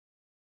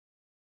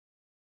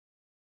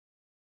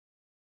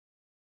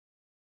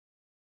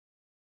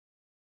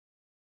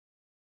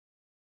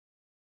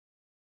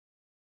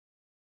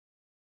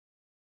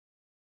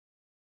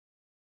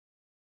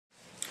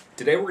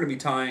Today we're going to be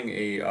tying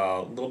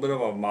a little bit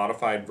of a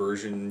modified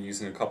version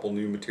using a couple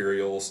new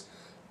materials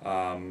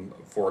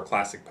for a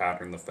classic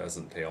pattern, the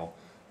pheasant tail.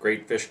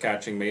 Great fish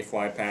catching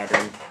mayfly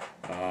pattern.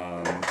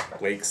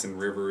 Lakes and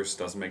rivers,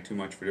 doesn't make too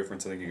much of a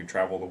difference. I think you can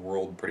travel the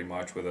world pretty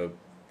much with a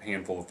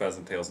handful of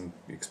pheasant tails and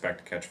expect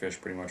to catch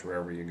fish pretty much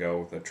wherever you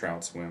go with a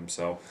trout swim.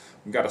 So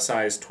we've got a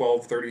size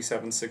 12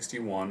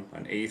 3761,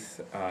 an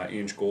 1/8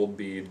 inch gold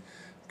bead.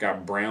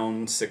 Got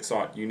brown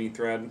 6/0 uni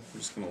thread. I'm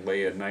just going to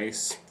lay a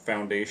nice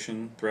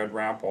foundation thread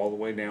wrap all the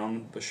way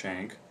down the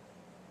shank.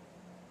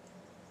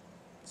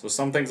 So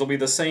some things will be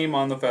the same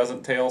on the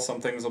pheasant tail,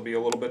 some things will be a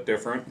little bit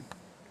different.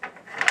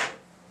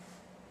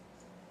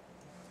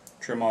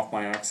 Trim off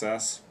my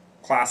excess.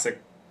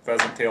 Classic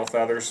pheasant tail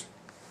feathers.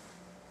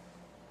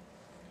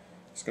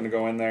 Just going to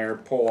go in there,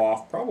 pull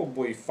off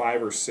probably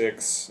 5 or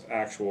 6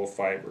 actual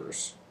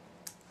fibers.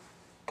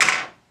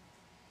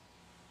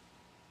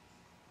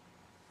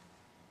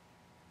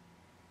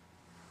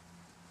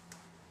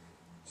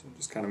 So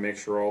just kind of make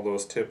sure all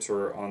those tips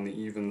are on the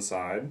even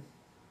side.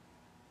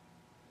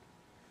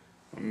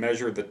 I'll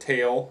measure the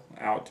tail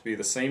out to be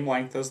the same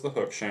length as the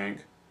hook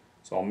shank.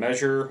 So I'll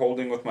measure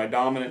holding with my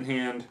dominant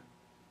hand,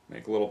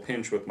 make a little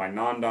pinch with my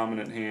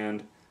non-dominant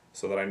hand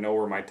so that I know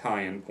where my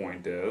tie-in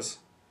point is.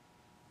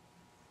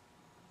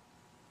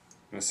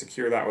 I'm going to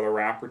secure that with a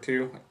wrap or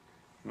two.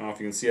 I don't know if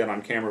you can see it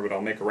on camera, but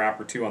I'll make a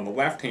wrap or two on the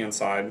left-hand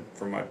side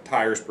from a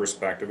tier's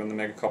perspective, and then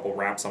make a couple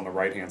wraps on the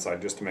right-hand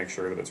side just to make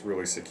sure that it's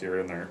really secure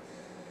in there.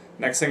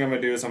 Next thing I'm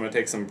going to do is I'm going to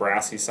take some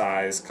brassy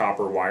size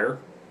copper wire,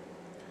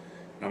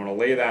 and I'm going to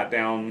lay that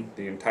down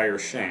the entire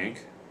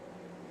shank.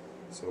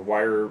 So the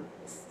wire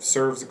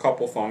serves a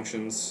couple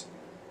functions.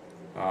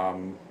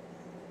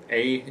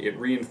 It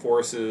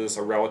reinforces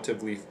a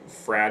relatively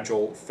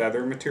fragile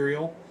feather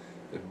material.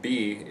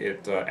 B,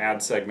 it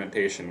adds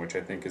segmentation, which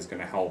I think is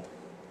going to help,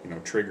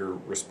 trigger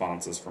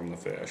responses from the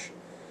fish.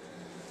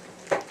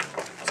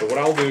 So what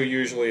I'll do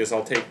usually is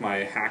I'll take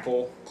my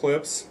hackle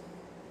clips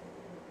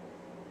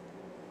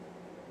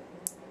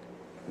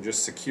and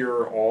just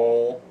secure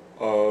all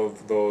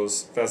of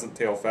those pheasant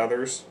tail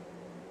feathers,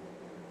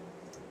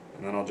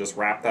 and then I'll just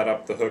wrap that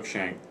up the hook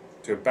shank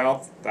to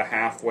about the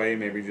halfway,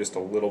 maybe just a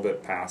little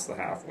bit past the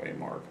halfway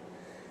mark.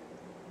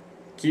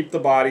 Keep the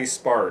body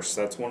sparse.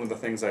 That's one of the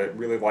things I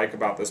really like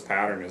about this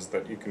pattern, is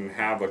that you can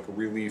have a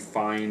really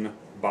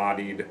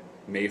fine-bodied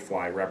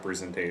mayfly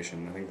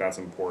representation. I think that's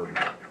important.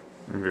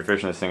 If you're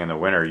fishing this thing in the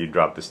winter, you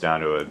drop this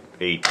down to an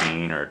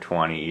 18 or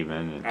 20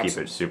 even, and keep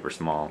it super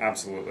small.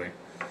 Absolutely.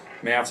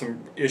 May have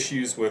some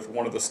issues with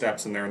one of the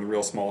steps in there in the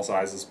real small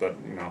sizes, but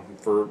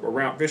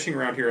for fishing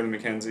around here in the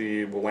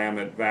Mackenzie,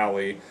 Willamette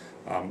Valley,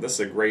 this is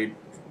a great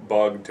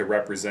bug to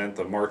represent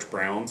the March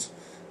browns.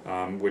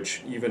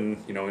 Which even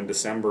in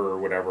December or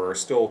whatever are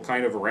still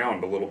kind of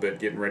around a little bit,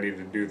 getting ready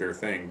to do their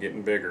thing,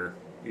 getting bigger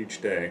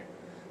each day.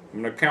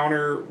 I'm going to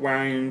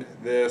counterwind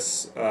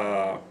this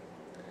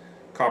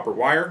copper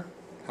wire,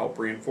 help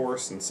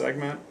reinforce and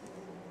segment.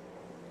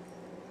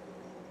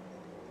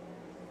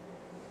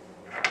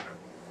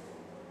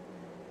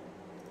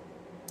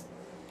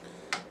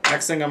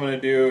 Next thing I'm going to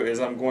do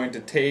is I'm going to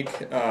take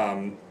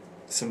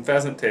some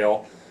pheasant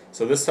tail.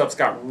 So this stuff's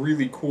got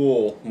really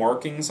cool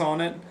markings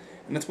on it.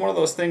 And it's one of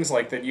those things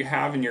like that you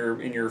have in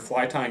your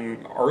fly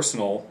tying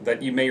arsenal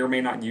that you may or may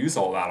not use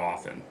all that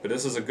often. But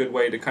this is a good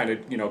way to kind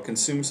of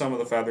consume some of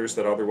the feathers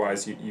that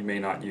otherwise you may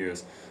not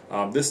use.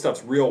 This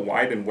stuff's real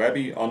wide and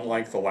webby,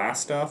 unlike the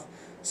last stuff,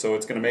 so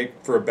it's going to make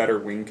for a better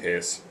wing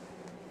case.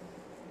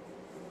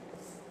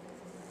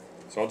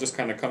 So I'll just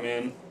kind of come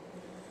in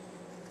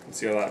and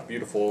see all that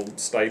beautiful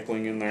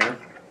stipling in there.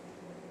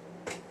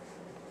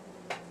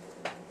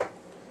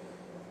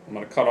 I'm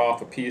going to cut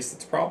off a piece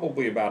that's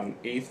probably about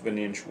 1/8 of an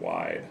inch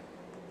wide.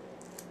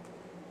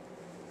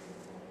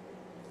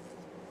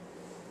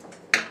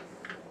 If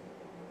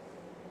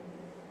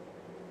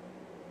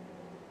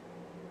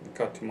you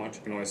cut too much,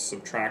 you can always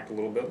subtract a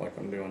little bit like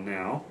I'm doing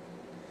now.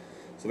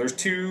 So there's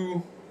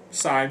 2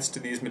 sides to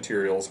these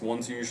materials.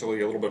 One's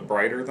usually a little bit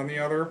brighter than the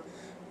other,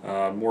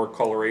 more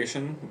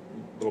coloration,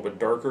 a little bit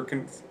darker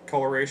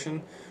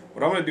coloration.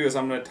 What I'm going to do is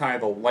I'm going to tie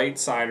the light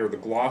side or the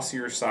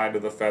glossier side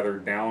of the feather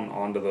down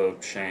onto the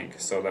shank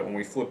so that when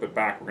we flip it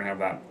back we're going to have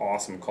that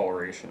awesome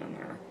coloration in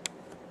there.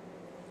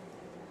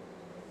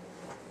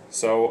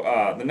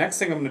 So the next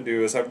thing I'm going to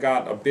do is I've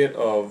got a bit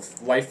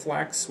of Life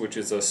Flex, which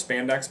is a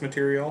spandex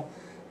material,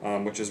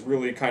 which is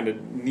really kind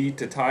of neat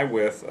to tie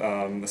with,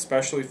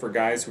 especially for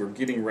guys who are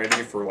getting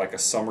ready for like a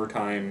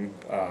summertime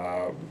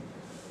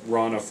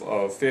run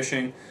of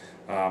fishing.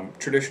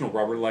 Traditional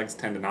rubber legs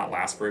tend to not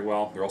last very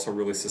well. They're also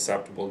really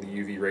susceptible to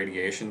UV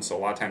radiation, so a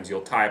lot of times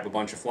you'll tie up a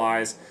bunch of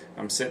flies.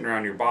 I'm sitting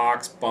around your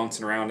box,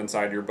 bouncing around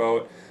inside your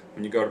boat.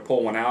 When you go to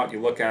pull one out, you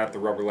look at it, the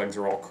rubber legs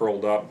are all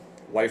curled up.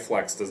 Life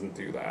Flex doesn't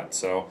do that.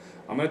 So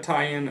I'm going to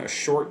tie in a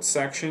short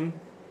section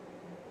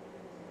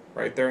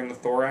right there in the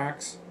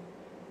thorax.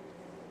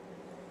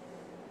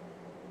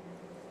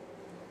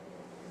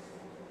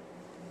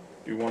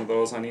 Do one of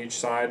those on each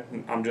side.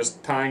 I'm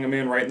just tying them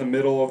in right in the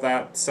middle of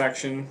that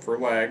section for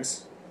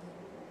legs.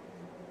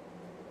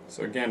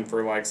 So again,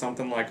 for like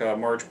something like a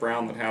March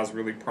Brown that has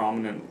really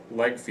prominent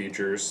leg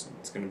features,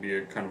 it's going to be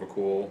a kind of a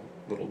cool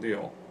little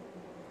deal.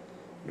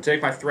 I'm going to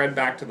take my thread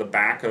back to the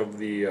back of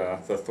the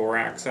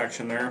thorax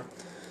section there.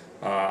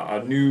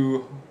 A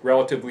new,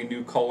 relatively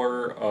new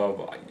color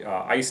of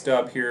ice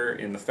dub here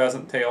in the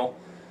pheasant tail.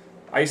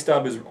 Ice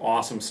dub is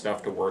awesome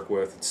stuff to work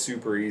with. It's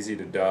super easy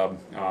to dub.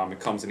 It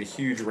comes in a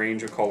huge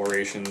range of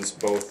colorations,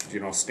 both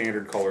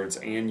standard coloreds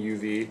and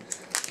UV.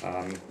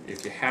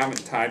 If you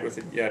haven't tied with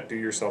it yet, do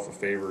yourself a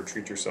favor,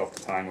 treat yourself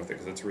to tying with it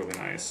because it's really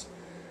nice.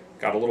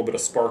 Got a little bit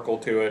of sparkle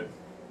to it,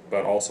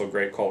 but also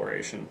great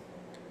coloration.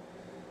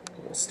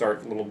 We'll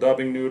start a little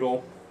dubbing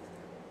noodle.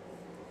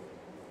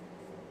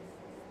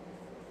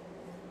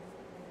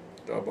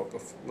 Dub up a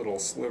little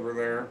sliver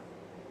there.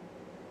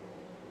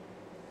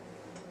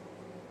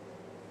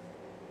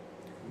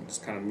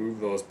 Just kind of move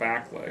those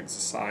back legs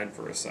aside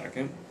for a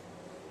second.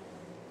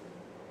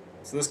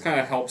 So this kind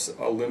of helps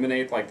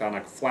eliminate, like on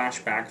a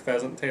flashback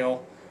pheasant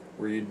tail,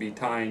 where you'd be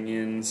tying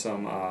in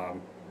some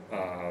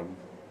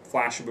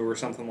flashaboo or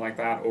something like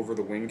that over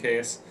the wing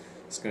case.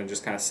 It's going to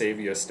just kind of save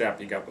you a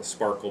step. You got the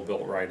sparkle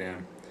built right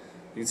in.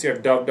 You can see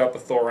I've dubbed up a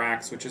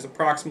thorax, which is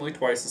approximately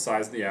twice the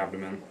size of the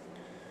abdomen.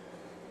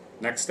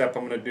 Next step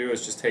I'm going to do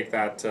is just take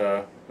that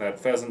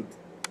pheasant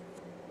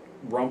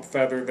rump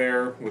feather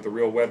there with the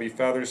real webby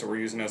feathers that we're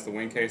using as the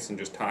wing case and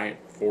just tie it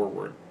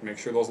forward. Make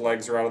sure those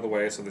legs are out of the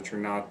way so that you're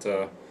not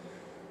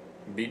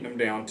beating them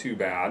down too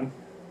bad.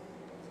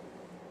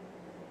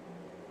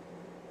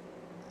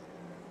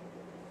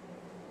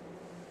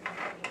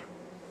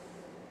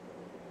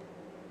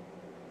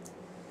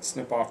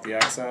 Snip off the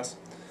excess.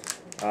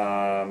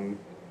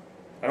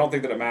 I don't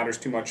think that it matters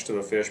too much to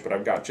the fish, but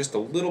I've got just a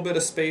little bit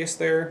of space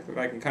there that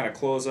I can kind of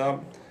close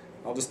up.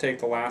 I'll just take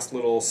the last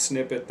little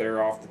snippet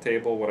there off the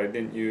table, what I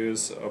didn't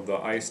use of the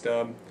ice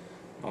dub.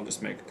 I'll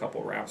just make a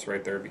couple wraps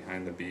right there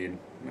behind the bead.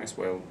 Nice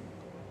way of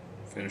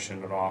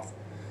finishing it off.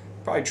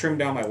 Probably trim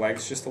down my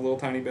legs just a little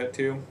tiny bit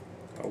too.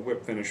 I'll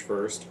whip finish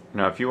first.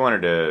 Now, if you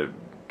wanted to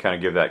kind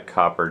of give that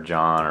copper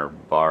john or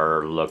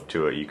bar look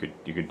to it, you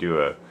could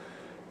do a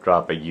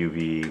drop a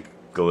UV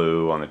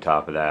glue on the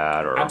top of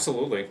that, or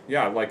absolutely,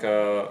 yeah, like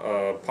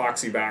a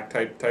epoxy back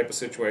type of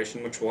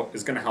situation, which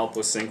is going to help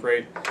with sink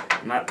rate.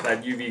 And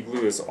that UV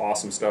glue is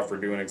awesome stuff for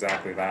doing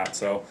exactly that.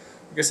 So,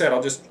 like I said,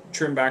 I'll just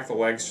trim back the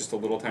legs just a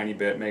little tiny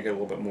bit, make it a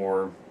little bit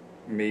more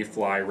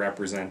mayfly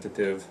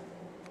representative.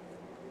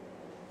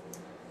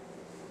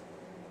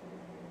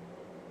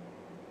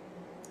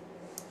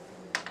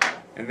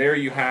 And there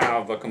you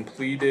have a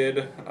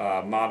completed,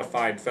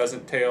 modified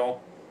pheasant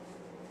tail.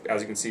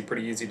 As you can see,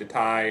 pretty easy to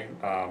tie.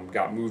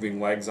 Got moving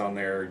legs on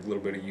there, a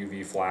little bit of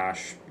UV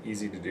flash,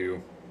 easy to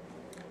do.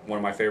 One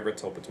of my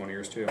favorites. Hope it's one of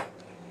yours too.